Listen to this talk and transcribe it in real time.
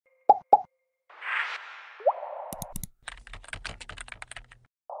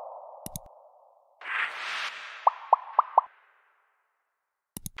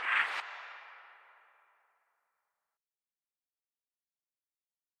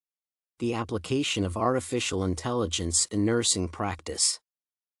The application of artificial intelligence in nursing practice.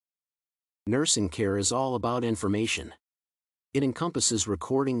 Nursing care is all about information. It encompasses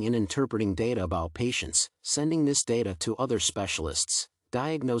recording and interpreting data about patients, sending this data to other specialists,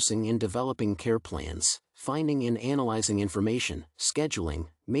 diagnosing and developing care plans, finding and analyzing information, scheduling,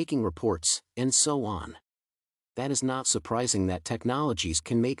 making reports, and so on. That is not surprising that technologies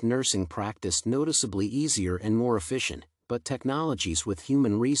can make nursing practice noticeably easier and more efficient, but technologies with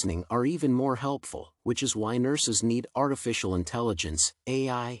human reasoning are even more helpful, which is why nurses need artificial intelligence,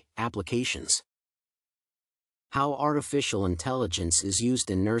 AI, applications. How artificial intelligence is used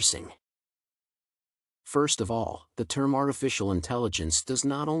in nursing. First of all, the term artificial intelligence does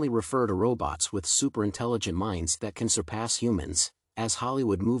not only refer to robots with superintelligent minds that can surpass humans, as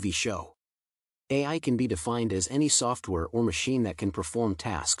Hollywood movies show. AI can be defined as any software or machine that can perform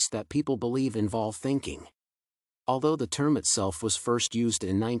tasks that people believe involve thinking. Although the term itself was first used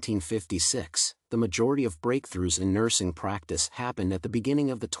in 1956, the majority of breakthroughs in nursing practice happened at the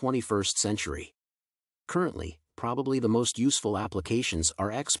beginning of the 21st century. Currently, probably the most useful applications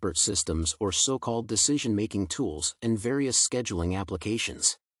are expert systems or so-called decision-making tools and various scheduling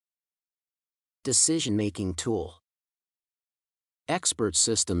applications. Decision-making tool. Expert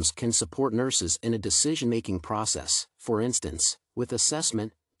systems can support nurses in a decision-making process, for instance, with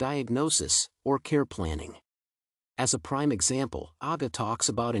assessment, diagnosis, or care planning. As a prime example, Agah talks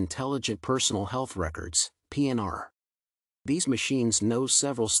about intelligent personal health records, PNR. These machines know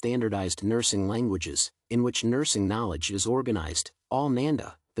several standardized nursing languages, in which nursing knowledge is organized. All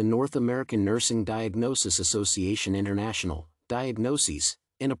NANDA, the North American Nursing Diagnosis Association International, diagnoses,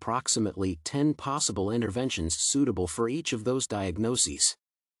 in approximately 10 possible interventions suitable for each of those diagnoses.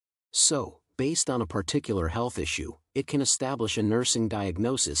 So, based on a particular health issue, it can establish a nursing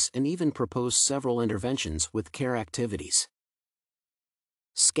diagnosis and even propose several interventions with care activities.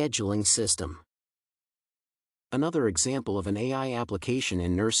 Scheduling system. Another example of an AI application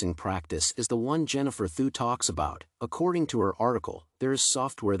in nursing practice is the one Jennifer Thew talks about. According to her article, there is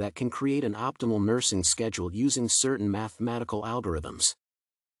software that can create an optimal nursing schedule using certain mathematical algorithms.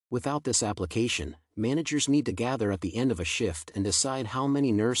 Without this application, managers need to gather at the end of a shift and decide how many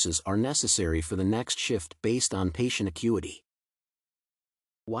nurses are necessary for the next shift based on patient acuity.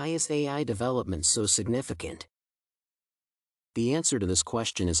 Why is AI development so significant? The answer to this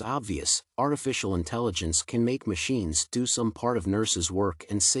question is obvious. Artificial intelligence can make machines do some part of nurses' work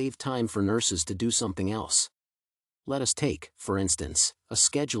and save time for nurses to do something else. Let us take, for instance, a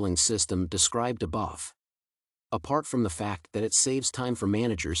scheduling system described above. Apart from the fact that it saves time for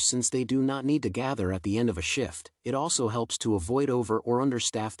managers since they do not need to gather at the end of a shift, it also helps to avoid over- or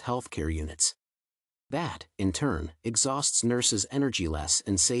understaffed healthcare units. That, in turn, exhausts nurses' energy less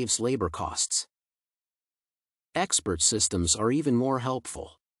and saves labor costs. Expert systems are even more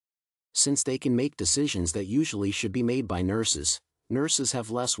helpful. Since they can make decisions that usually should be made by nurses, nurses have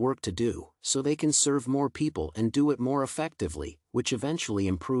less work to do, so they can serve more people and do it more effectively, which eventually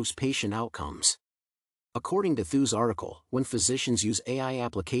improves patient outcomes. According to Thew's article, when physicians use AI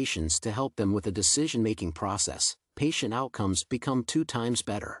applications to help them with a decision-making process, patient outcomes become 2 times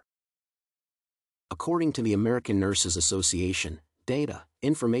better. According to the American Nurses Association, data,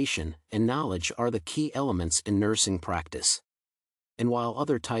 information, and knowledge are the key elements in nursing practice. And while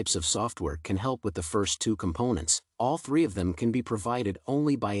other types of software can help with the first 2 components, all 3 of them can be provided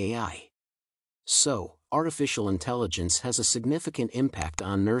only by AI. So, artificial intelligence has a significant impact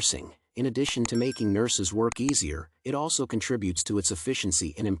on nursing. In addition to making nurses' work easier, it also contributes to its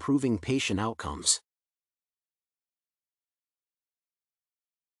efficiency in improving patient outcomes.